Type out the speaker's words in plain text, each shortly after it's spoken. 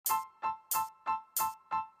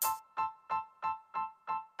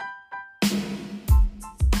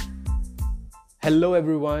Hello,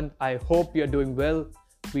 everyone. I hope you're doing well.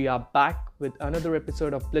 We are back with another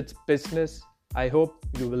episode of Blitz Business. I hope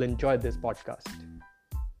you will enjoy this podcast.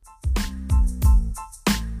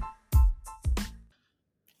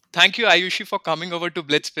 Thank you, Ayushi, for coming over to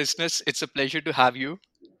Blitz Business. It's a pleasure to have you.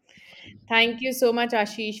 Thank you so much,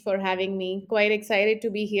 Ashish, for having me. Quite excited to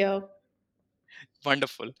be here.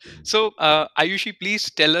 Wonderful. So, Ayushi, please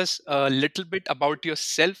tell us a little bit about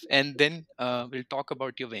yourself and then we'll talk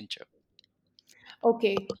about your venture.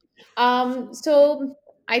 Okay. So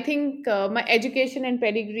I think my education and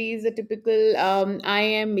pedigree is a typical I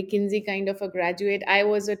am McKinsey kind of a graduate. I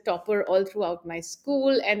was a topper all throughout my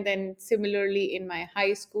school, and then similarly in my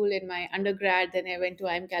high school, in my undergrad, then I went to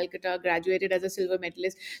IIM Calcutta, graduated as a silver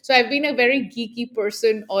medalist. So I've been a very geeky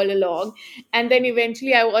person all along. And then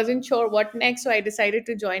eventually I wasn't sure what next. So I decided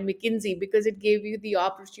to join McKinsey because it gave you the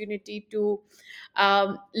opportunity to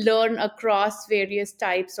learn across various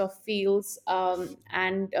types of fields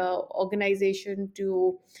and organization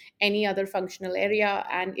to any other functional area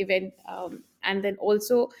and event and then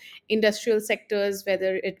also industrial sectors,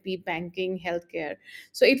 whether it be banking, healthcare.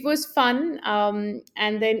 So it was fun,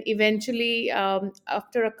 and then eventually,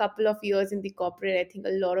 after a couple of years in the corporate, I think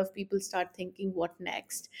a lot of people start thinking what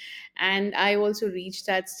next. And I also reached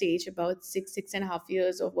that stage about 6.5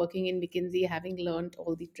 years of working in McKinsey, having learned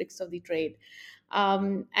all the tricks of the trade,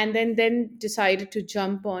 and then decided to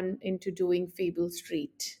jump on into doing Fable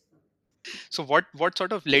Street. So, what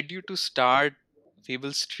sort of led you to start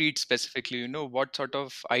Fable Street specifically? What sort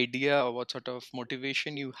of idea or what sort of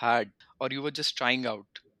motivation you had, or you were just trying out?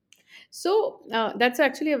 So that's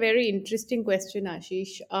actually a very interesting question,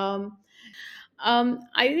 Ashish. I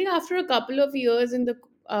think after a couple of years in the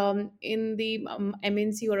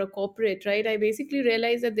MNC or a corporate, right, I basically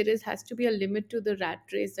realized that there is has to be a limit to the rat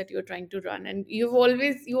race that you're trying to run, and you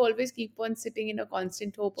always keep on sitting in a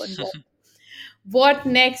constant hope on what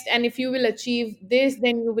next, and if you will achieve this,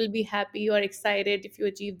 then you will be happy or excited. If you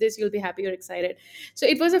achieve this, you'll be happy or excited. So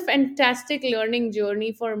it was a fantastic learning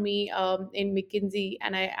journey for me in McKinsey,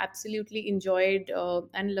 and I absolutely enjoyed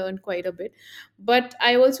and learned quite a bit. But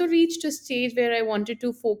I also reached a stage where I wanted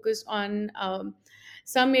to focus on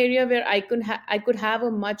some area where I could have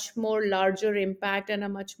a much more larger impact and a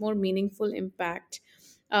much more meaningful impact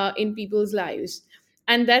in people's lives.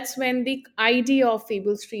 And that's when the idea of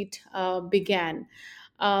Fable Street began.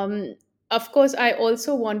 Um, of course, I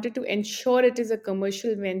also wanted to ensure it is a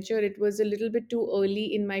commercial venture. It was a little bit too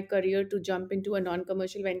early in my career to jump into a non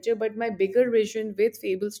commercial venture, but my bigger vision with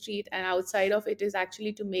Fable Street and outside of it is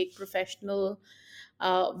actually to make professional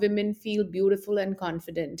women feel beautiful and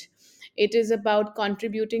confident. It is about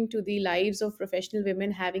contributing to the lives of professional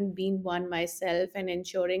women, having been one myself, and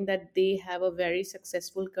ensuring that they have a very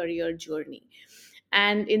successful career journey.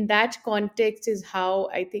 And in that context is how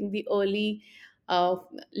I think the early uh,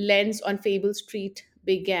 lens on Fable Street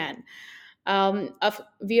began.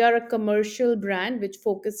 We are a commercial brand which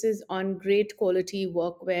focuses on great quality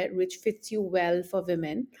workwear which fits you well for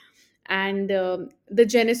women. And the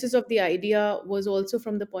genesis of the idea was also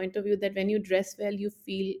from the point of view that when you dress well, you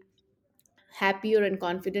feel happier and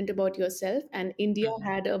confident about yourself. And India Mhm.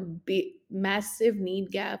 had a massive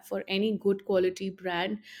need gap for any good quality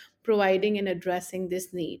brand providing and addressing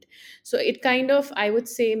this need. So it kind of, I would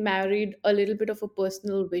say, married a little bit of a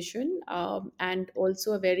personal vision, and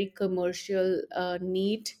also a very commercial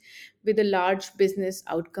need with a large business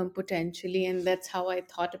outcome potentially. And that's how I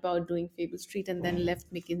thought about doing Fable Street, and then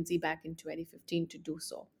left McKinsey back in 2015 to do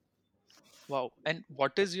so. Wow. And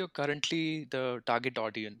what is your currently the target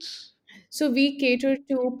audience? So we cater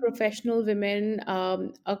to professional women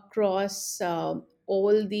across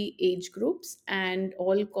all the age groups and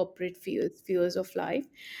all corporate spheres of life.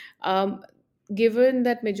 Um, Given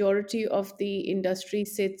that majority of the industry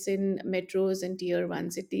sits in metros and tier one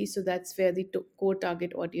cities, so that's where the core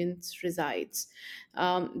target audience resides.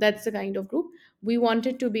 That's the kind of group. We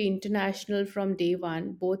wanted to be international from day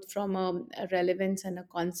one, both from a relevance and a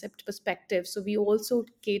concept perspective. So we also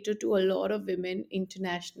cater to a lot of women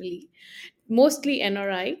internationally, mostly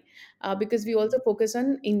NRI, because we also focus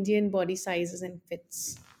on Indian body sizes and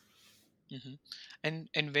fits. Hmm. And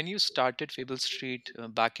when you started Fable Street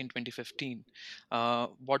back in 2015,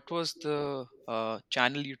 what was the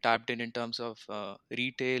channel you tapped in terms of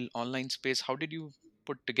retail, online space? How did you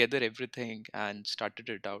put together everything and started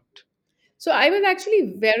it out? So I was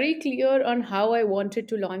actually very clear on how I wanted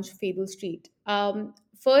to launch Fable Street.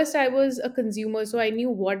 First, I was a consumer, so I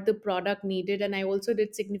knew what the product needed, and I also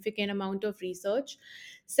did significant amount of research.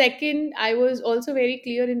 Second, I was also very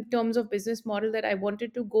clear in terms of business model that I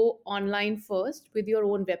wanted to go online first with your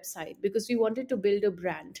own website because we wanted to build a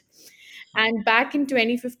brand. And back in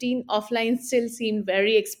 2015, offline still seemed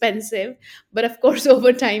very expensive. But of course,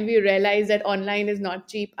 over time, we realized that online is not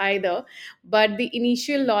cheap either. But the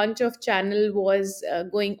initial launch of channel was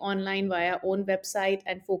going online via own website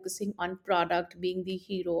and focusing on product being the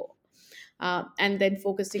hero, and then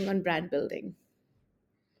focusing on brand building.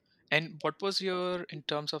 And what was your, in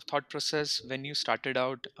terms of thought process when you started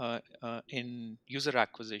out in user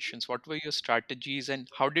acquisitions? What were your strategies, and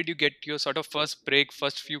how did you get your sort of first break,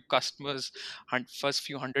 first few customers, first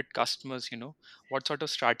few hundred customers? What sort of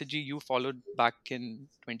strategy you followed back in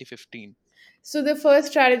 2015? So the first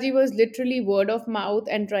strategy was literally word of mouth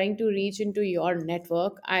and trying to reach into your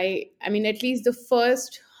network. I mean, at least the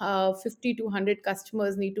first 50 to 100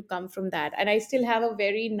 customers need to come from that. And I still have a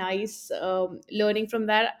very nice learning from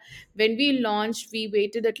that. When we launched, we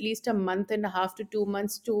waited at least a month and a half to 2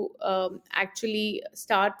 months to actually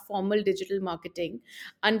start formal digital marketing.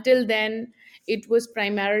 Until then, it was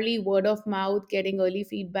primarily word of mouth, getting early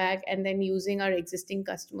feedback, and then using our existing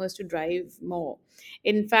customers to drive more.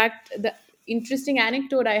 In fact, the interesting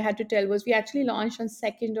anecdote I had to tell was we actually launched on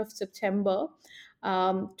 2nd of September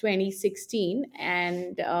 2016.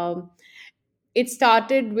 And it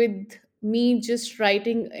started with me just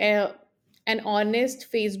writing an honest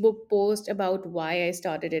Facebook post about why I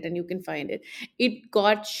started it, and you can find it. It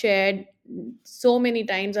got shared so many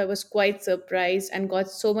times. I was quite surprised and got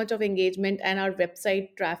so much of engagement, and our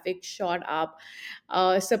website traffic shot up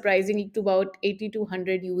surprisingly to about 80 to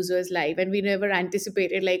 100 users live. And we never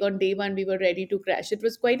anticipated, like on day one, we were ready to crash. It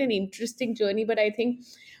was quite an interesting journey, but I think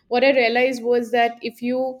what I realized was that if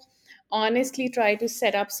you honestly try to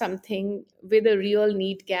set up something with a real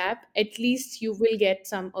need gap, at least you will get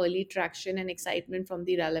some early traction and excitement from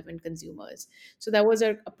the relevant consumers. So that was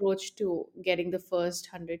our approach to getting the first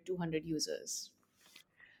 100, 200 users.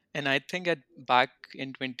 And I think at back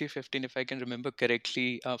in 2015, if I can remember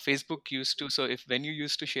correctly, Facebook used to, so if when you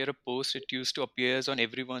used to share a post, it used to appears on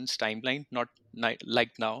everyone's timeline, not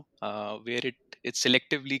like now, where it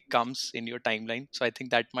selectively comes in your timeline. So I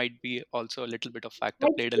think that might be also a little bit of factor, I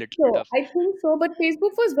played a think little bit so. of. I think so. But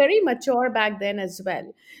Facebook was very mature back then as well. Hmm.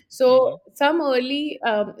 So some early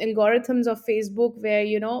algorithms of Facebook, where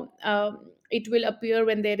it will appear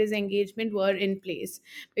when there is engagement, were in place.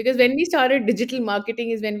 Because when we started digital marketing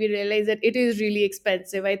is when we realized that it is really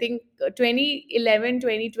expensive. I think 2011,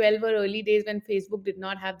 2012 were early days when Facebook did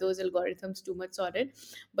not have those algorithms too much sorted.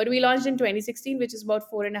 But we launched in 2016, which is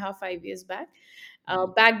about 4.5, 5 years back.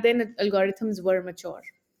 Hmm. Back then, algorithms were mature.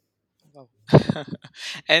 Wow.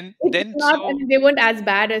 And It's then not, I so mean, they weren't as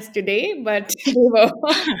bad as today, but they were.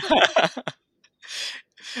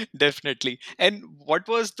 definitely. And what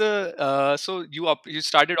was the so you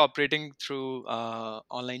started operating through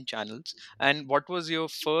online channels, and what was your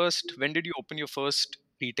first, when did you open your first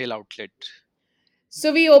retail outlet?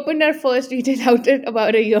 So we opened our first retail outlet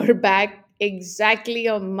about a year back, exactly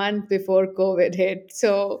a month before COVID hit.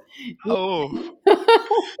 So Oh.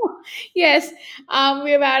 yes,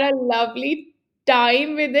 we've had a lovely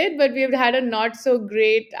time with it, but we've had a not so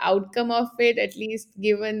great outcome of it, at least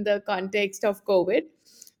given the context of COVID.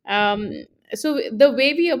 Um, so the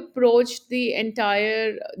way we approached the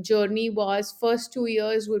entire journey was first 2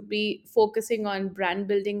 years would be focusing on brand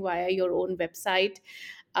building via your own website,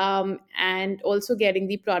 and also getting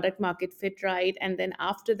the product market fit right. And then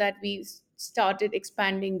after that, we started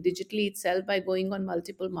expanding digitally itself by going on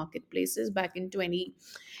multiple marketplaces back in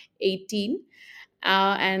 2018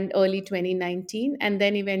 and early 2019, and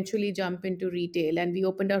then eventually jump into retail. And we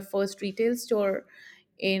opened our first retail store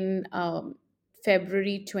in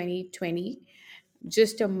February 2020,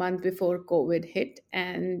 just a month before COVID hit.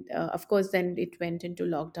 And of course, then it went into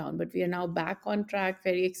lockdown. But we are now back on track,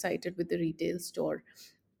 very excited with the retail store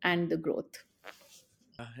and the growth.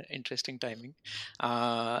 Interesting timing.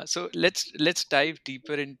 So let's dive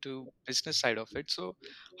deeper into business side of it. So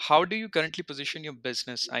how do you currently position your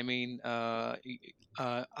business? I mean, are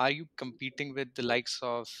you competing with the likes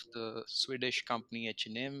of the Swedish company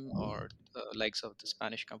H&M, or the likes of the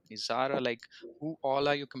Spanish company Zara? Like, who all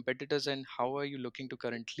are your competitors, and how do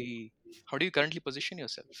you currently position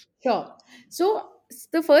yourself? Sure. So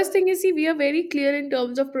the first thing is, see, we are very clear in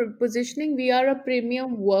terms of positioning. We are a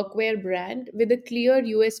premium workwear brand with a clear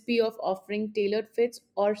USP of offering tailored fits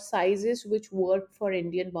or sizes which work for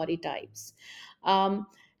Indian body types.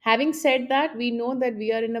 Having said that, we know that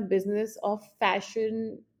we are in a business of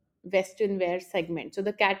fashion western wear segment. So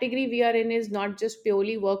the category we are in is not just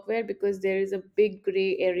purely workwear, because there is a big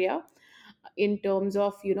gray area in terms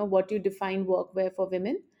of what you define workwear for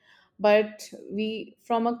women. But we,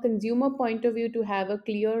 from a consumer point of view, to have a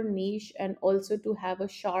clear niche and also to have a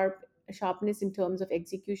sharp sharpness in terms of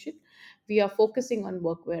execution. We are focusing on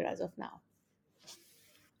workwear as of now.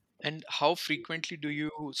 And how frequently do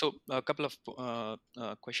you, so a couple of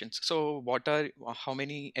questions. So what are, how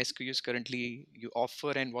many SKUs currently you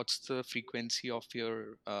offer, and what's the frequency of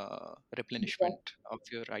your replenishment of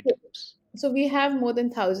your items? So we have more than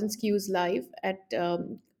 1,000 SKUs live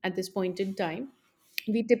at this point in time.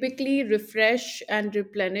 We typically refresh and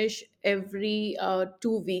replenish every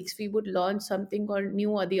 2 weeks. We would launch something or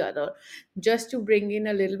new or the other, just to bring in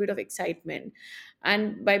a little bit of excitement.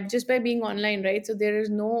 And by just by being online, right? So there is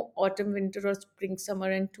no autumn, winter, or spring,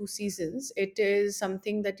 summer, and two seasons. It is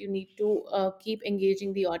something that you need to keep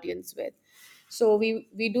engaging the audience with. So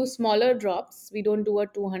we do smaller drops. We don't do a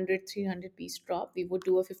 200, 300 piece drop. We would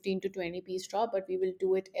do a 15 to 20 piece drop, but we will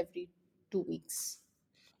do it every 2 weeks.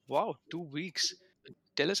 Wow, 2 weeks.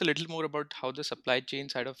 Tell us a little more about how the supply chain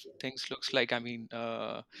side of things looks like. I mean,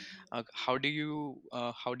 how do you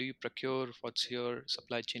procure? What's your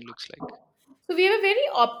supply chain looks like? So we have a very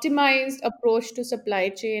optimized approach to supply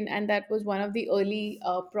chain, and that was one of the early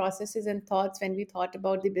processes and thoughts when we thought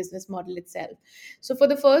about the business model itself. So for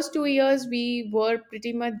the first 2 years, we were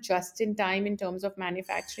pretty much just in time in terms of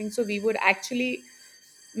manufacturing. So we would actually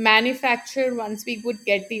manufacture once we would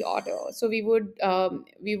get the order. So we would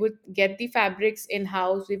get the fabrics in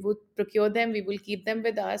house. We would procure them. We will keep them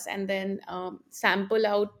with us, and then sample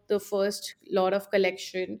out the first lot of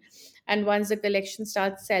collection. And once the collection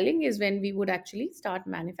starts selling is when we would actually start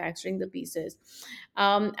manufacturing the pieces.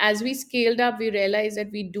 As we scaled up, we realized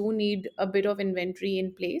that we do need a bit of inventory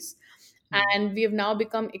in place, Mhm. and we have now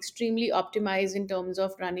become extremely optimized in terms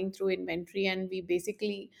of running through inventory. And we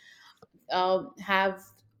basically have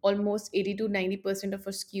almost 80 to 90% of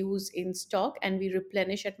our SKUs in stock, and we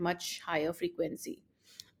replenish at much higher frequency.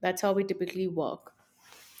 That's how we typically work.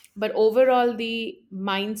 But overall, the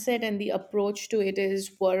mindset and the approach to it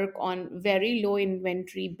is work on very low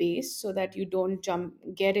inventory base, so that you don't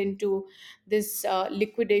get into this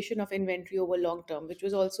liquidation of inventory over long term, which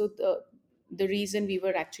was also the reason we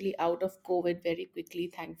were actually out of COVID very quickly,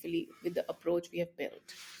 thankfully, with the approach we have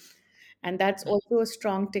built. And that's also a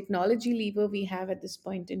strong technology lever we have at this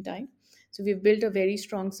point in time. So we've built a very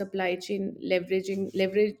strong supply chain leverage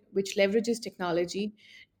which leverages technology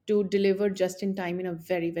to deliver just in time in a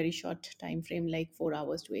very very short time frame, like 4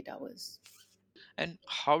 hours to 8 hours. And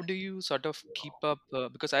how do you sort of keep up?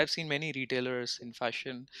 Because I've seen many retailers in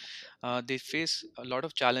fashion, they face a lot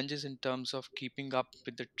of challenges in terms of keeping up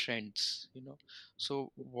with the trends, you know.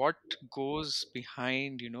 So what goes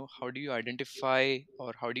behind, how do you identify,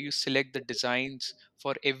 or how do you select the designs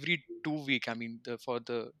for every 2 week? I mean, for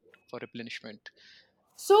replenishment.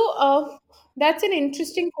 So that's an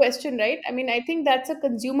interesting question, right? I mean, I think that's a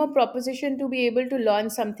consumer proposition to be able to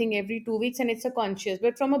launch something every 2 weeks, and it's a conscious.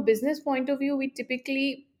 But from a business point of view, we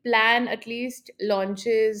typically plan at least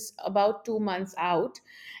launches about 2 months out.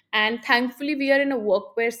 And thankfully, we are in a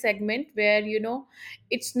workwear segment where,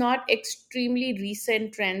 it's not extremely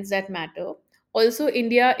recent trends that matter. Also,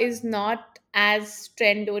 India is not as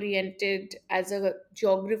trend oriented as a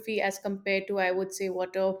geography as compared to, I would say,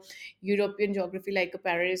 what a European geography like a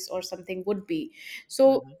Paris or something would be.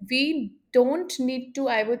 So Hmm. we don't need to,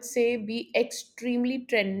 I would say, be extremely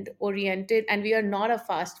trend oriented, and we are not a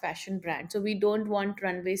fast fashion brand. So we don't want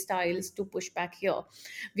runway styles to push back here.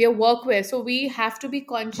 We are workwear, so we have to be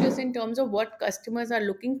conscious in terms of what customers are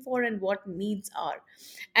looking for and what needs are,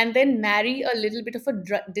 and then marry a little bit of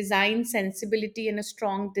a design sensibility and a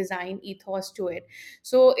strong design ethos to it.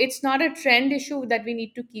 So it's not a trend issue that we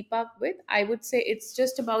need to keep up with. I would say it's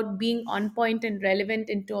just about being on point and relevant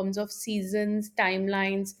in terms of seasons,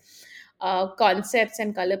 timelines, concepts,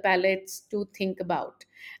 and color palettes to think about.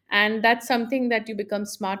 And that's something that you become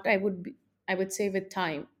smart, I would say, with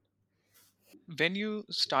time. When you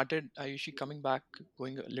started, Ayushi, coming back,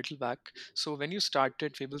 going a little back, so when you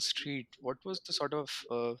started Fable Street, what was the sort of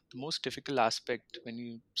the most difficult aspect when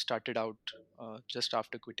you started out, just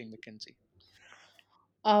after quitting McKinsey?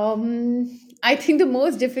 I think the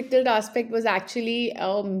most difficult aspect was actually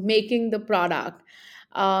making the product.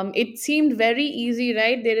 It seemed very easy,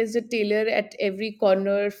 right? There is a tailor at every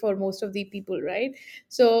corner for most of the people, right?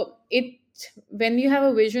 So when you have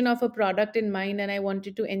a vision of a product in mind, and I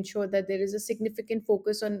wanted to ensure that there is a significant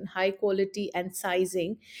focus on high quality and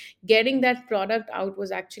sizing, getting that product out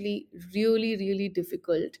was actually really, really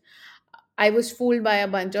difficult. I was fooled by a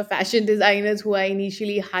bunch of fashion designers who I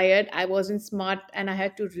initially hired. I wasn't smart, and I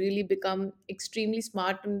had to really become extremely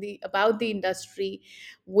smart about the industry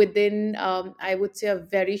within, I would say, a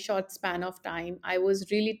very short span of time. I was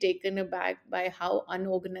really taken aback by how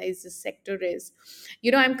unorganized this sector is.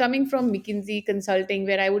 I'm coming from McKinsey Consulting,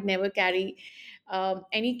 where I would never carry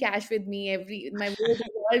any cash with me. Every my wallet is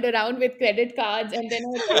revolved around with credit cards, and then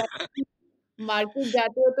I realized market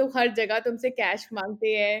जाते हो तो हर जगह तुमसे cash माँगते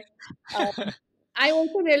हैं। I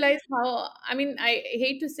also realized how, I mean, I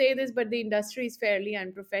hate to say this, but the industry is fairly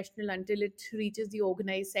unprofessional until it reaches the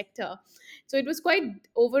organized sector. So it was quite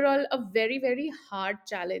overall a very, very hard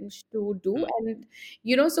challenge to do. Mm.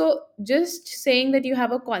 And, so just saying that you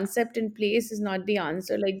have a concept in place is not the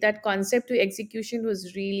answer. Like that concept to execution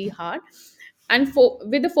was really hard. And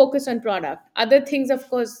with the focus on product. Other things, of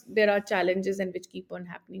course, there are challenges and which keep on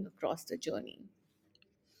happening across the journey.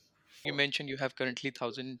 You mentioned you have currently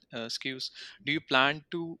 1,000 SKUs. Do you plan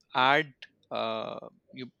to add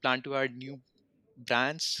new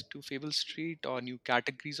brands to Fable Street or new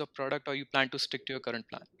categories of product, or you plan to stick to your current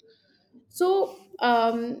plan? So,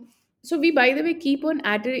 so we, by the way, keep on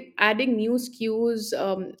adding new SKUs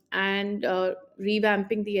and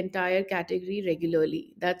revamping the entire category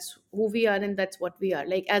regularly. That's who we are, and that's what we are.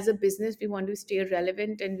 Like as a business, we want to stay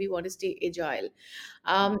relevant and we want to stay agile.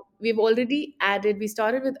 We've already added. We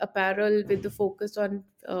started with apparel with the focus on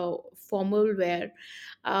formal wear.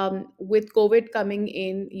 With COVID coming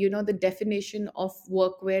in, the definition of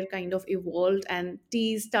workwear kind of evolved, and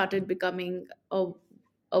tees started becoming a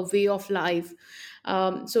way of life.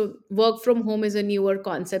 So work from home is a newer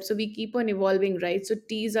concept. So we keep on evolving, right? So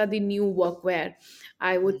tees are the new workwear,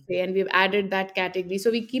 I would Mm. say, and we've added that category. So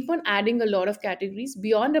we keep on adding a lot of categories.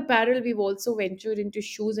 Beyond apparel, we've also ventured into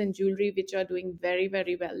shoes and jewelry, which are doing very,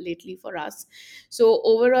 very well lately for us. So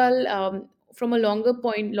overall, from a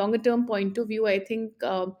longer term point of view, I think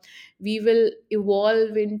we will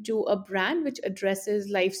evolve into a brand which addresses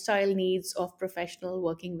lifestyle needs of professional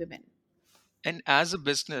working women. And as a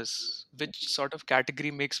business, which sort of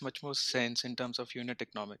category makes much more sense in terms of unit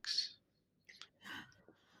economics?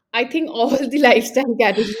 I think all the lifestyle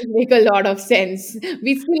categories make a lot of sense.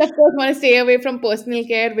 We still, of course, want to stay away from personal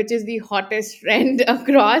care, which is the hottest trend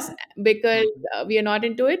across because Mhm. we are not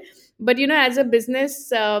into it. But as a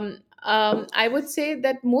business, I would say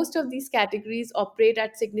that most of these categories operate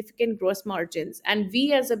at significant gross margins, and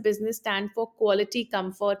we as a business stand for quality,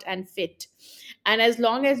 comfort, and fit. And as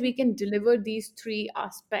long as we can deliver these three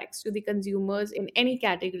aspects to the consumers in any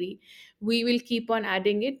category, we will keep on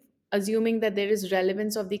adding it, assuming that there is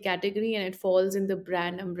relevance of the category and it falls in the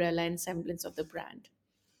brand umbrella and semblance of the brand.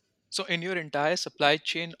 So, in your entire supply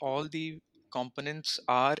chain, all the components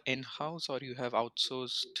are in-house, or you have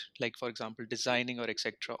outsourced, like for example, designing or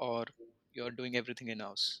etc., or you're doing everything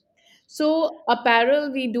in-house? So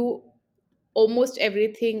apparel, we do almost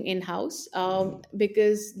everything in house,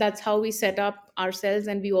 because that's how we set up ourselves,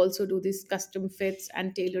 and we also do this custom fits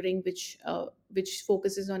and tailoring, which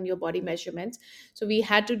focuses on your body measurements. So we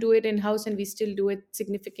had to do it in house, and we still do it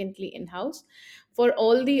significantly in house. For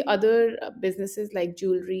all the other businesses like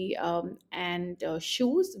jewelry and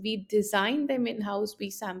shoes, we design them in house, we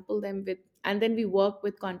sample them with, and then we work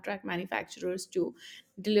with contract manufacturers to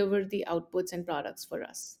deliver the outputs and products for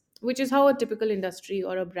us, which is how a typical industry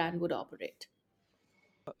or a brand would operate.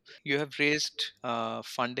 You have raised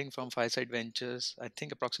funding from Fireside Ventures, I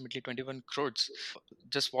think approximately 21 crores.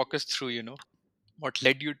 Just walk us through, what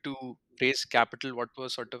led you to raise capital? What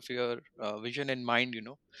was sort of your vision in mind,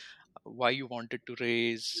 why you wanted to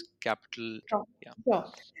raise capital? Sure. Yeah.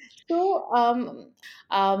 Sure. So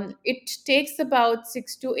it takes about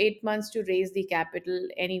 6 to 8 months to raise the capital.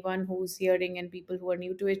 Anyone who's hearing and people who are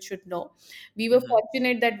new to it should know. We were Hmm.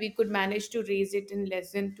 fortunate that we could manage to raise it in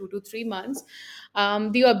less than 2 to 3 months.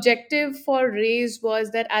 The objective for raise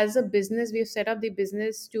was that as a business, we've set up the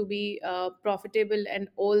business to be profitable, and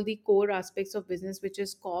all the core aspects of business, which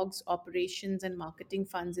is COGS, operations, and marketing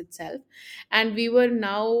funds itself. And we were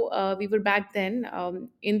back then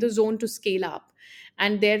in the zone to scale up,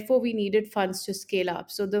 and therefore we needed funds to scale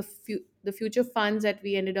up. So the future funds that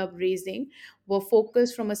we ended up raising were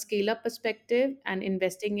focused from a scale up perspective and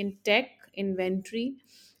investing in tech, inventory,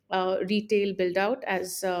 retail build out,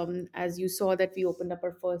 as you saw that we opened up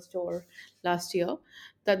our first store last year.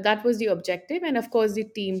 That was the objective, and of course the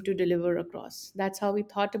team to deliver across. That's how we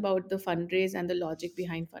thought about the fundraise and the logic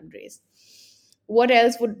behind fundraise. What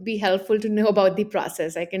else would be helpful to know about the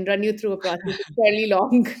process? I can run you through a process. It's fairly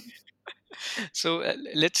long. So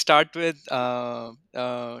let's start with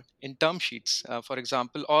in term sheets, for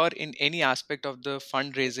example, or in any aspect of the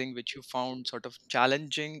fundraising which you found sort of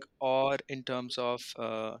challenging, or in terms of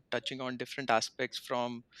touching on different aspects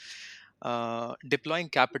from deploying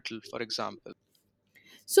capital, for example.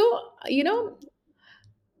 So,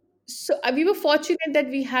 we were fortunate that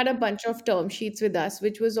we had a bunch of term sheets with us,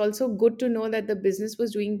 which was also good to know that the business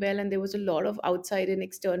was doing well and there was a lot of outside and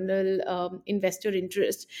external investor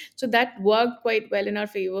interest. So that worked quite well in our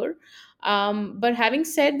favor. But having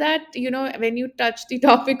said that, when you touch the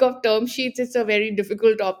topic of term sheets, it's a very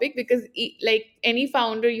difficult topic because, like any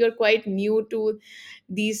founder, you're quite new to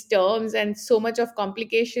these terms and so much of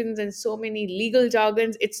complications and so many legal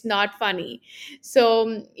jargons. It's not funny.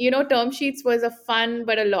 So, term sheets was a fun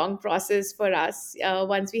but a long process for us.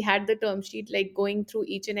 Once we had the term sheet, like going through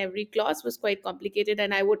each and every clause was quite complicated.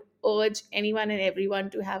 And I would urge anyone and everyone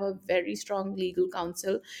to have a very strong legal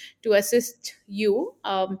counsel to assist you.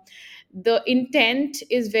 The intent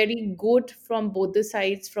is very good from both the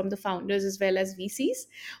sides, from the founders as well as VCs,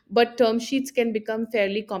 but term sheets can become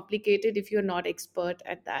fairly complicated if you're not expert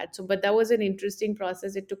at that. So, but that was an interesting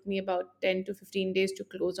process. It took me about 10 to 15 days to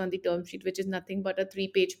close on the term sheet, which is nothing but a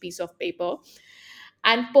 3-page piece of paper.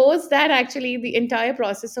 And post that, actually, the entire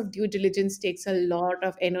process of due diligence takes a lot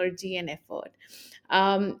of energy and effort.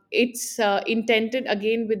 It's intended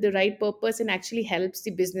again with the right purpose and actually helps the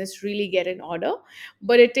business really get in order,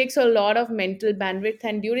 but it takes a lot of mental bandwidth.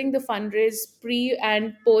 And during the fundraise, pre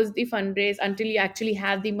and post the fundraise, until you actually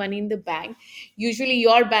have the money in the bank, usually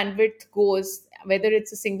your bandwidth goes, whether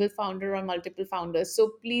it's a single founder or multiple founders.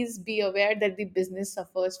 So please be aware that the business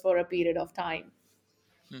suffers for a period of time.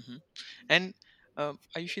 Hmm. And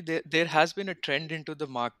Ayushi, there has been a trend into the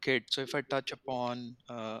market. So if I touch upon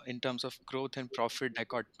in terms of growth and profit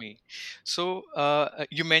dichotomy, so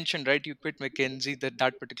you mentioned, right, you quit McKinsey,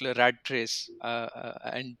 that particular rat race,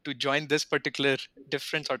 and to join this particular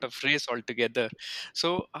different sort of race altogether.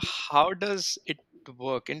 So how does it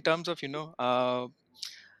work in terms of,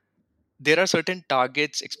 there are certain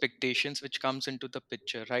targets, expectations which comes into the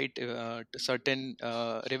picture, right? To certain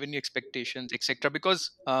revenue expectations, etc.,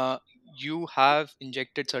 because you have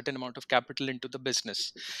injected certain amount of capital into the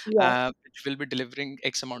business, Yeah. which will be delivering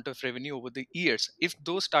x amount of revenue over the years. If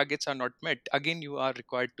those targets are not met, again you are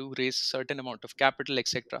required to raise certain amount of capital,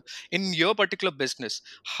 etc. In your particular business,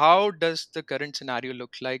 how does the current scenario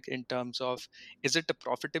look like in terms of, is it a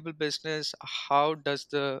profitable business? How does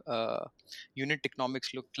the unit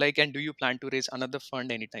economics look like, and do you plan to raise another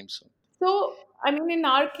fund anytime soon? So, I mean, in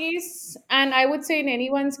our case, and I would say in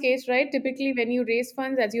anyone's case, right? Typically, when you raise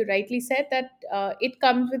funds, as you rightly said, that it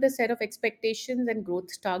comes with a set of expectations and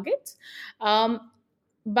growth targets.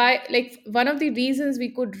 By like one of the reasons we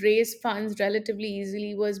could raise funds relatively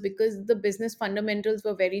easily was because the business fundamentals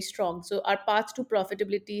were very strong. So our path to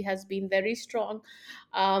profitability has been very strong.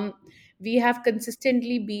 Um, we have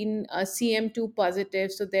consistently been CM2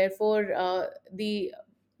 positive, so therefore the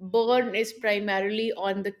burn is primarily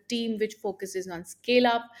on the team which focuses on scale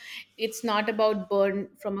up. It's not about burn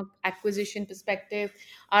from an acquisition perspective.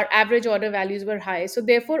 Our average order values were high, so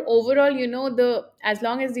therefore overall, the as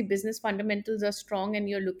long as the business fundamentals are strong and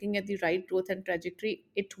you're looking at the right growth and trajectory,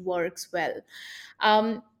 it works well.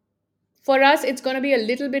 um, for us, it's going to be a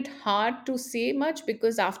little bit hard to say much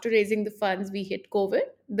because after raising the funds we hit COVID.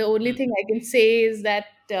 The only thing Mhm. I can say is that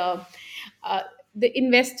uh, the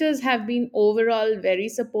investors have been overall very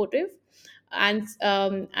supportive,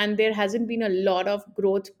 and there hasn't been a lot of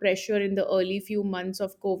growth pressure in the early few months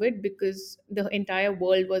of COVID because the entire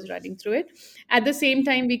world was running through it. At the same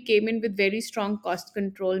time, we came in with very strong cost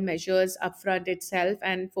control measures upfront itself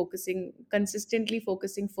and focusing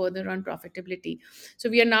further on profitability. So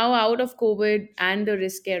we are now out of COVID and the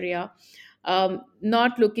risk area,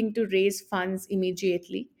 not looking to raise funds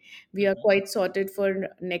immediately. We are Mhm. quite sorted for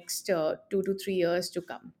next 2 to 3 years to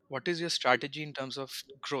come. What is your strategy in terms of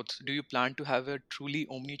growth? Do you plan to have a truly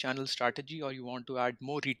omni-channel strategy, or you want to add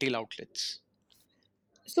more retail outlets?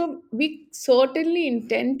 So we certainly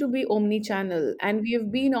intend to be omni-channel, and we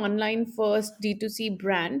have been online first D2C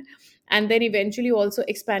brand, and then eventually also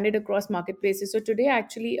expanded across marketplaces. So today,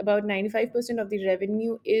 actually, about 95% of the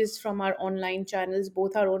revenue is from our online channels,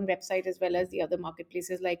 both our own website as well as the other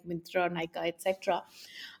marketplaces like Myntra, Nykaa, etc.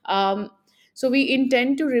 Um, so we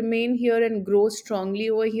intend to remain here and grow strongly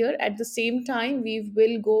over here. At the same time, we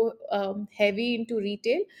will go heavy into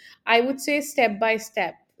retail. I would say step by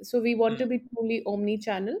step. So we want to Mm. be truly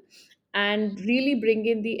omni-channel and really bring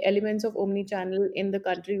in the elements of omni-channel in the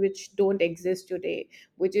country which don't exist today,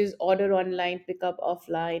 which is order online, pick up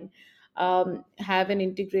offline, have an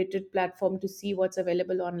integrated platform to see what's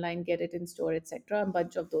available online, get it in store, etc. A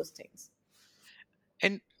bunch of those things.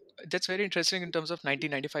 And that's very interesting in terms of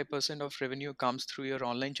 90-95% of revenue comes through your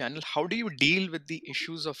online channel. How do you deal with the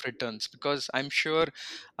issues of returns? Because I'm sure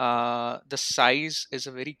the size is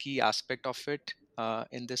a very key aspect of it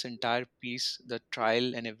in this entire piece, the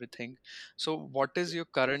trial and everything. So, what is your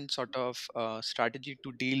current sort of strategy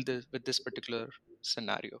to deal with this particular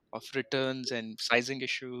scenario of returns and sizing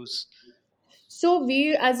issues? So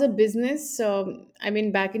we, as a business, I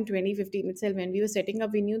mean, back in 2015 itself, when we were setting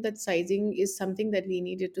up, we knew that sizing is something that we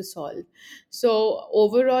needed to solve. So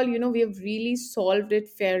overall, we have really solved it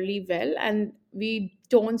fairly well, and we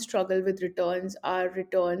don't struggle with returns. Our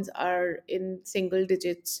returns are in single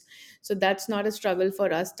digits, so that's not a struggle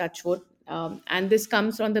for us. Touch wood. And this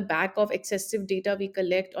comes on the back of excessive data we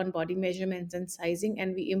collect on body measurements and sizing,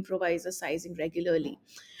 and we improvise the sizing regularly.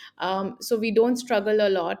 So we don't struggle a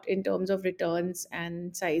lot in terms of returns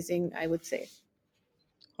and sizing, I would say.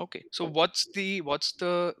 Okay, so what's the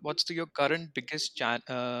your current biggest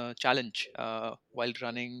challenge while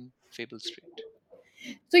running Fable Street?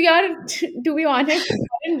 So, yeah, to be honest, the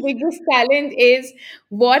current biggest challenge is,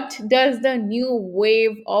 what does the new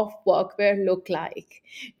wave of workwear look like?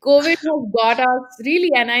 COVID has got us really,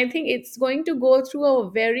 and I think it's going to go through a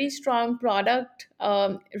very strong product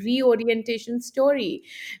reorientation story,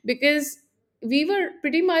 because we were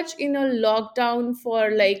pretty much in a lockdown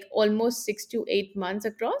for like almost 6 to 8 months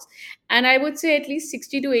across. And I would say at least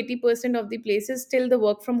 60 to 80% of the places still the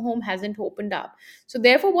work from home hasn't opened up. So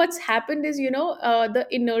therefore what's happened is, the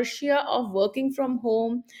inertia of working from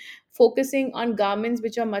home, focusing on garments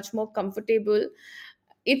which are much more comfortable,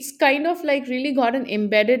 it's kind of like really gotten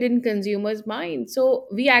embedded in consumers mind. So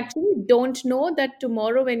we Mm, actually don't know that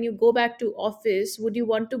tomorrow when you go back to office, would you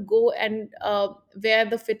want to go and wear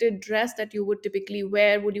the fitted dress that you would typically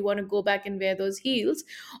wear? Would you want to go back and wear those heels,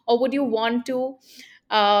 or would you want to,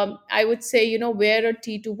 I would say, wear a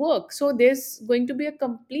tee to work? So there's going to be a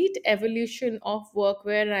complete evolution of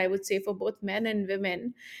workwear, and I would say for both men and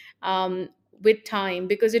women, with time,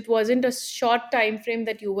 because it wasn't a short time frame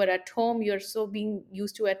that you were at home. You're so being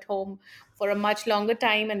used to at home for a much longer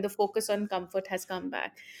time, and the focus on comfort has come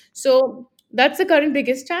back. So that's the current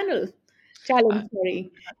biggest I, challenge,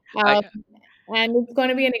 sorry. I um, and it's going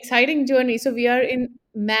to be an exciting journey. So we are in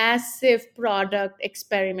massive product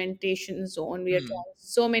experimentation zone. We are mm, trying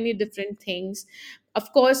so many different things,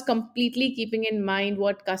 of course completely keeping in mind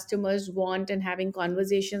what customers want and having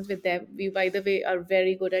conversations with them. We, by the way, are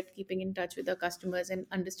very good at keeping in touch with our customers and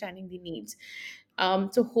understanding the needs.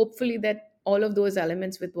 So hopefully that all of those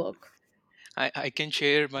elements would work. I can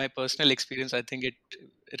share my personal experience. I think it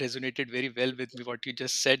resonated very well with me what you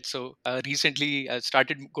just said. So recently, I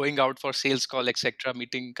started going out for sales call, etc.,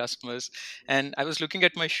 meeting customers, and I was looking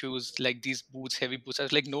at my shoes, like these boots, heavy boots. I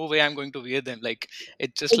was like, no way, I'm going to wear them. Like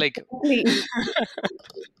it's just like, Exactly.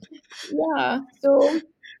 Yeah. So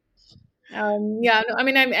yeah, no, I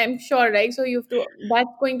mean, I'm sure, right? So you have to, that's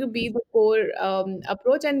going to be the core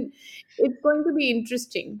approach, and it's going to be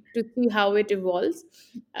interesting to see how it evolves.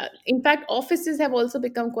 In fact, offices have also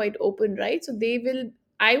become quite open, right? So they will,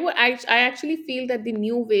 I actually feel that the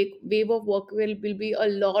new wave of work will be a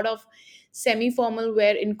lot of semi-formal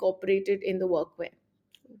wear incorporated in the workwear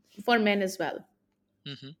for men as well.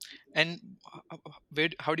 hmm. And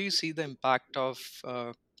how do you see the impact of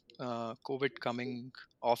COVID coming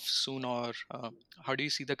off soon, or how do you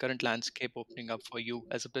see the current landscape opening up for you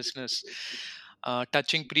as a business,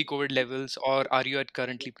 touching pre-COVID levels, or are you at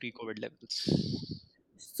currently pre-COVID levels?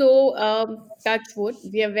 So, touch wood,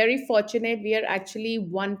 we are very fortunate. We are actually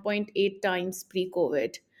 1.8 times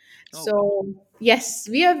pre-COVID. Oh, wow. So, yes,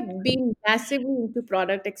 we have been massively into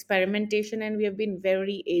product experimentation, and we have been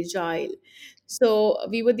very agile. So,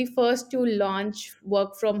 we were the first to launch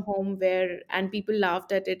work from home wear, and people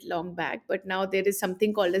laughed at it long back. But now there is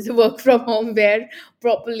something called as a work from home wear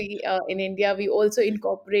properly in India. We also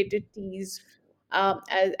incorporated teas,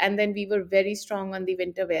 and then we were very strong on the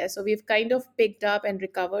winter wear. So we've kind of picked up and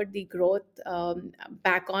recovered the growth,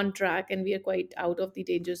 back on track, and we are quite out of the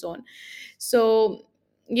danger zone. So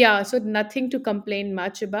yeah, so nothing to complain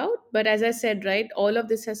much about. But as I said, right, all of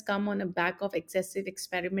this has come on the back of excessive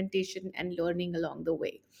experimentation and learning along the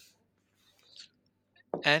way.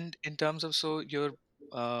 And in terms of so your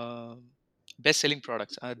uh, best-selling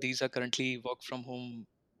products, these are currently work from home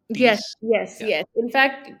Yes, teas. yes, Yeah. yes. In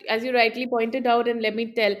fact, as you rightly pointed out, and let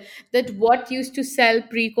me tell that what used to sell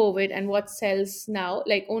pre-COVID and what sells now,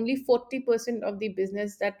 like only 40% of the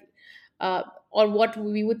business that, uh, or what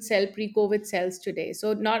we would sell pre-COVID sells today.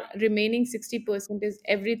 So not remaining 60% is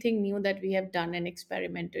everything new that we have done and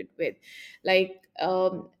experimented with, like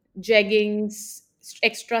jeggings,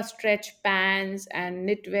 extra stretch pants, and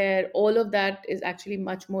knitwear. All of that is actually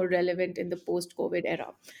much more relevant in the post-COVID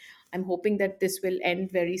era. I'm hoping that this will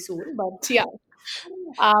end very soon. But yeah,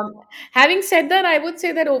 um, having said that, I would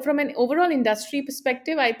say that from an overall industry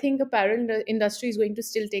perspective, I think apparel industry is going to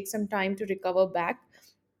still take some time to recover back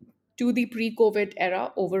to the pre-COVID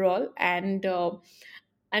era overall. And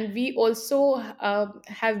And we also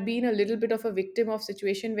have been a little bit of a victim of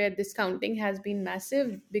situation where discounting has been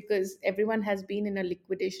massive because everyone has been in a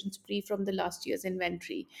liquidation spree from the last year's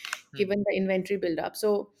inventory, Hmm. given the inventory buildup.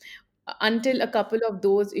 So until a couple of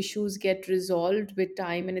those issues get resolved with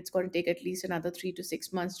time, and it's going to take at least another 3 to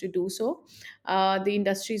 6 months to do so, the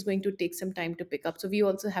industry is going to take some time to pick up. So we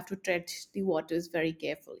also have to tread the waters very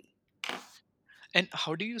carefully. And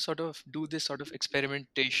how do you sort of do this sort of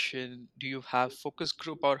experimentation? Do you have focus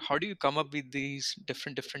group, or how do you come up with these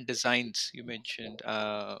different designs you mentioned?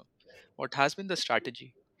 What has been the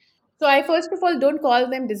strategy? So I first of all don't call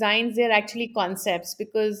them designs; they're actually concepts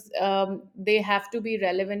because they have to be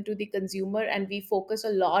relevant to the consumer, and we focus a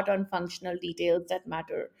lot on functional details that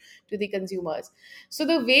matter to the consumers. So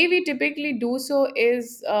the way we typically do so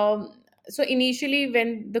is, so initially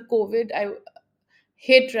when the COVID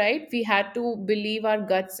hit, right, we had to believe our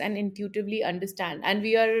guts and intuitively understand. And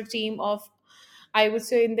we are a team of, I would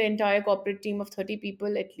say, in the entire corporate team of 30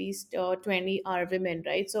 people, at least 20 are women,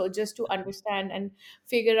 right? So just to understand and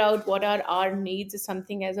figure out what are our needs is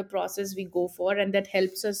something as a process we go for, and that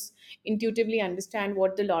helps us intuitively understand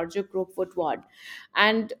what the larger group would want.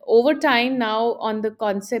 And over time now, on the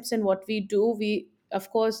concepts and what we do, we of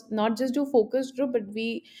course not just do focus group, but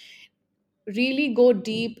we really go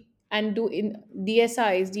deep and do in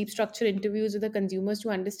DSIs, deep structure interviews with the consumers to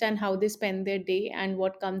understand how they spend their day and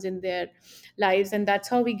what comes in their lives. And that's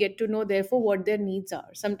how we get to know, therefore, what their needs are.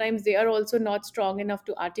 Sometimes they are also not strong enough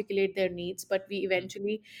to articulate their needs, but we Mhm.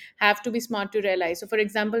 eventually have to be smart to realize. So, for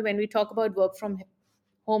example, when we talk about work from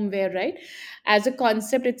homeware, right, as a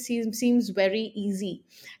concept it seems very easy,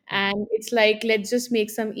 Mhm. and it's like, let's just make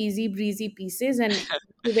some easy breezy pieces and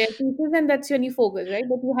you wear pieces, and that's when you focus, right?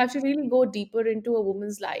 But you have to really go deeper into a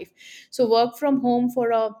woman's life. So Mhm. work from home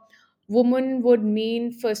for a woman would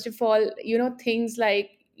mean, first of all, things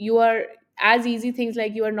like you are, as easy things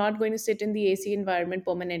like you are not going to sit in the AC environment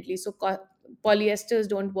permanently. So polyesters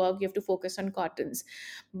don't work, you have to focus on cottons.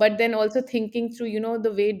 But then also thinking through,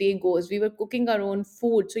 the way day goes, we were cooking our own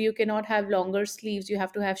food, so you cannot have longer sleeves, you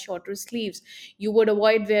have to have shorter sleeves. You would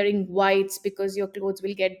avoid wearing whites because your clothes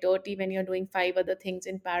will get dirty when you're doing five other things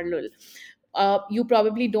in parallel. You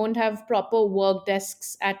probably don't have proper work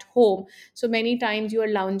desks at home, so many times you are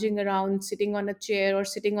lounging around, sitting on a chair or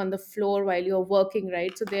sitting on the floor while you're working,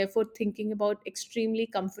 right? So therefore thinking about extremely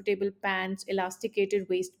comfortable pants, elasticated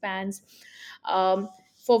waistbands.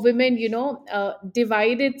 For women,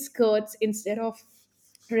 divided skirts instead of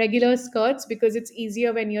regular skirts, because it's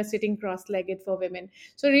easier when you're sitting cross-legged for women.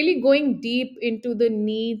 So really going deep into the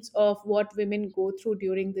needs of what women go through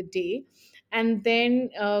during the day, and then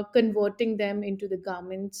converting them into the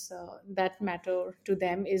garments that matter to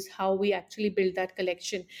them, is how we actually build that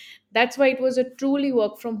collection. That's why it was a truly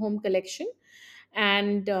work from home collection.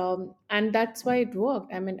 And that's why it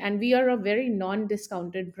worked. I mean, and we are a very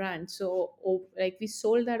non-discounted brand, so like we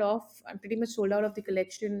sold that off and pretty much sold out of the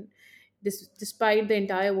collection, despite the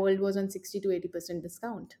entire world was on 60 to 80%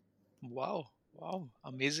 discount. Wow, wow,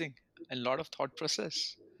 amazing. A lot of thought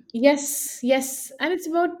process. Yes, yes, and it's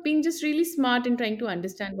about being just really smart and trying to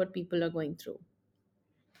understand what people are going through.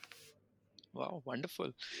 Wow,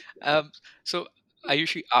 wonderful. Um, so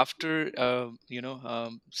Ayushi, after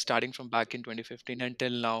starting from back in 2015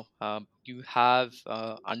 until now, you have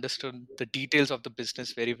understood the details of the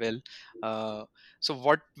business very well. So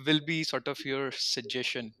what will be sort of your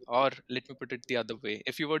suggestion, or let me put it the other way,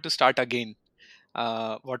 if you were to start again,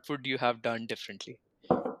 what would you have done differently?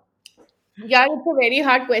 Yeah, it's a very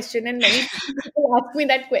hard question, and many people ask me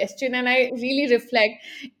that question, and I really reflect.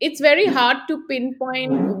 It's very hard to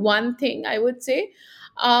pinpoint one thing, I would say.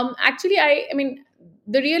 Actually, I mean,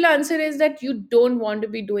 the real answer is that you don't want to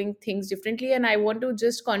be doing things differently, and I want to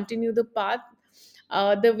just continue the path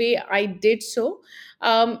the way I did so.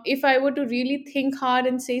 If I were to really think hard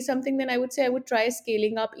and say something, then I would say I would try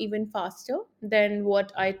scaling up even faster than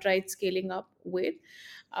what I tried scaling up with.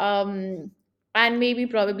 Um, and maybe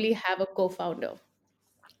probably have a co-founder.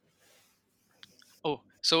 Oh,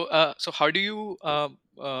 so how do you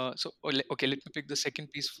okay, let me pick the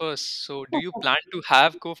second piece first. So do you plan to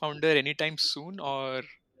have co-founder anytime soon, or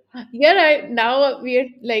Yeah, right now we are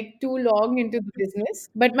like too long into the business,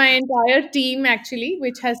 but my entire team actually,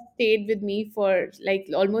 which has stayed with me for like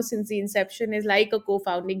almost since the inception, is like a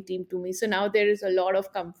co-founding team to me. So now there is a lot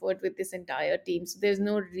of comfort with this entire team. So there's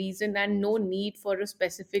no reason and no need for a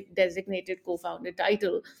specific designated co-founder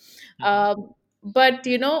title. Mhm. But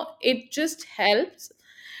it just helps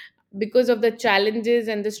because of the challenges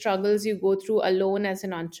and the struggles you go through alone as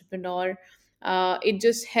an entrepreneur. It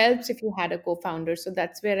just helps if you had a co-founder. So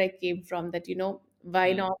that's where I came from, that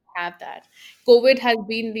why Mm. not have that. COVID has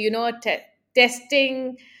been a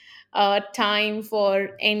testing time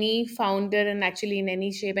for any founder, and actually in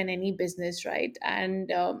any shape and any business, right?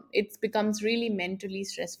 And it becomes really mentally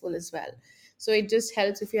stressful as well. So it just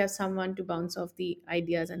helps if you have someone to bounce off the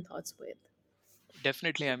ideas and thoughts with.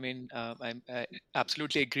 Definitely. I mean, I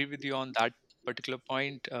absolutely agree with you on that particular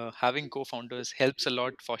point. Having co-founders helps a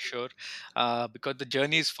lot for sure, because the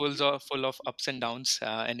journey is full of ups and downs,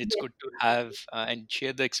 and it's Yes. good to have and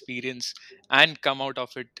share the experience and come out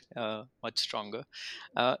of it much stronger.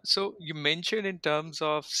 So you mentioned in terms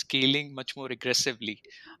of scaling much more aggressively.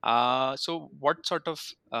 So what sort of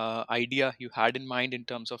idea you had in mind in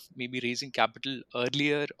terms of maybe raising capital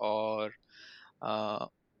earlier, or uh,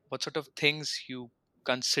 what sort of things you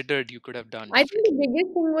considered you could have done I think the differently?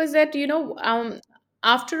 biggest thing was that,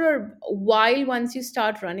 after a while, once you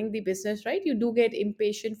start running the business, right, you do get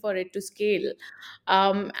impatient for it to scale.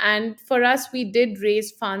 And for us, we did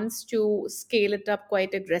raise funds to scale it up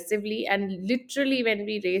quite aggressively. And literally, when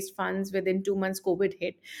we raised funds, within 2 months, COVID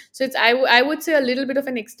hit. So I would say a little bit of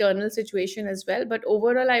an external situation as well. But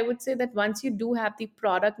overall, I would say that once you do have the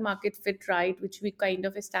product market fit right, which we kind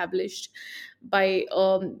of established by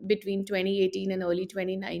between 2018 and early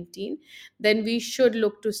 2019, then we should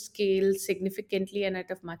look to scale significantly and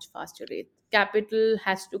at a much faster rate. Capital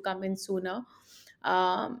has to come in sooner.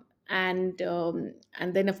 And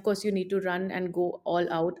then of course you need to run and go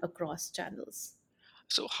all out across channels.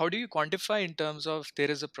 So how do you quantify in terms of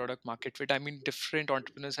there is a product market fit? I mean, different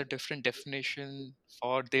entrepreneurs have different definition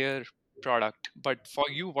for their product, but for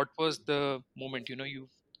you, what was the moment,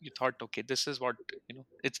 you thought, okay, this is what,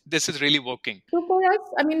 this is really working. So for us,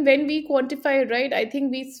 I mean, when we quantify, right, I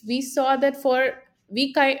think we saw that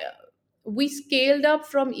we kind we scaled up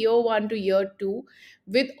from year one to year two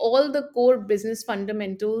with all the core business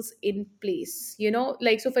fundamentals in place.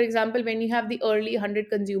 Like, so for example, when you have the early 100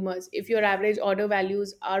 consumers, if your average order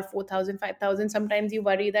values are 4,000, 5,000, sometimes you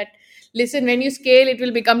worry that, listen, when you scale, it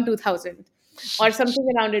will become 2,000 or something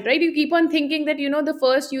around it, right? You keep on thinking that, the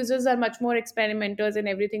first users are much more experimenters and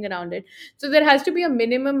everything around it. So there has to be a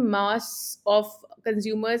minimum mass of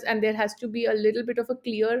consumers, and there has to be a little bit of a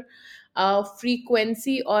clear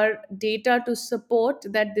frequency or data to support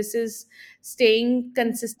that this is staying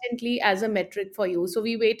consistently as a metric for you. So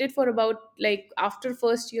we waited for about, like, after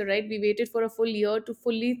first year, right, we waited for a full year to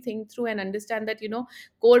fully think through and understand that,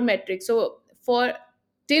 core metrics. So for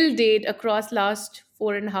till date, across last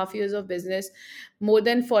 4.5 years of business, more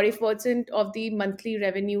than 40% of the monthly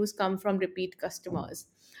revenues come from repeat customers.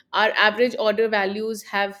 Our average order values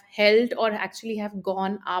have held or actually have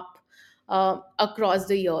gone up across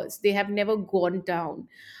the years. They have never gone down.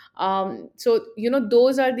 So,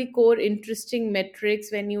 those are the core interesting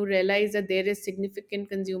metrics when you realize that there is significant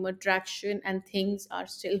consumer traction and things are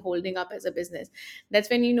still holding up as a business. That's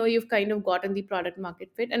when you've kind of gotten the product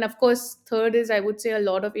market fit. And of course, third is, I would say, a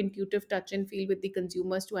lot of intuitive touch and feel with the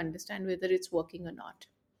consumers to understand whether it's working or not.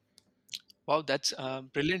 Wow, that's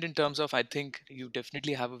brilliant in terms of, I think you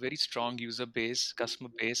definitely have a very strong user base, customer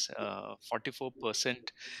base.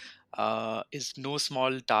 44% is no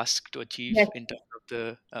small task to achieve Yes. in terms of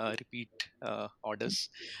the repeat orders.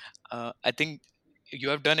 I think you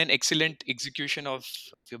have done an excellent execution of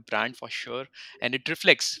your brand for sure, and it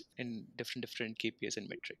reflects in different KPIs and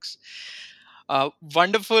metrics.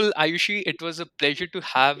 Wonderful, Ayushi. It was a pleasure to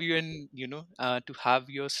have you, and to have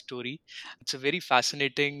your story. It's a very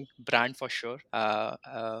fascinating brand for sure.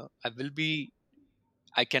 I will be.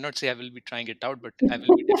 I cannot say I will be trying it out, but I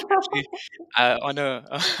will be definitely on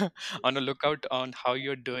a on a lookout on how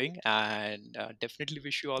you're doing, and definitely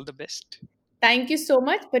wish you all the best. Thank you so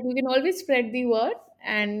much. But you can always spread the word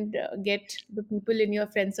and get the people in your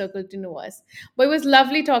friend circle to know us. But it was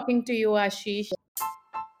lovely talking to you, Ashish.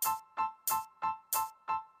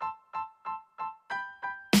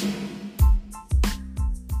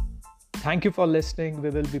 Thank you for listening.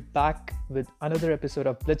 We will be back with another episode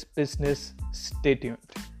of Blitz Business. Stay tuned.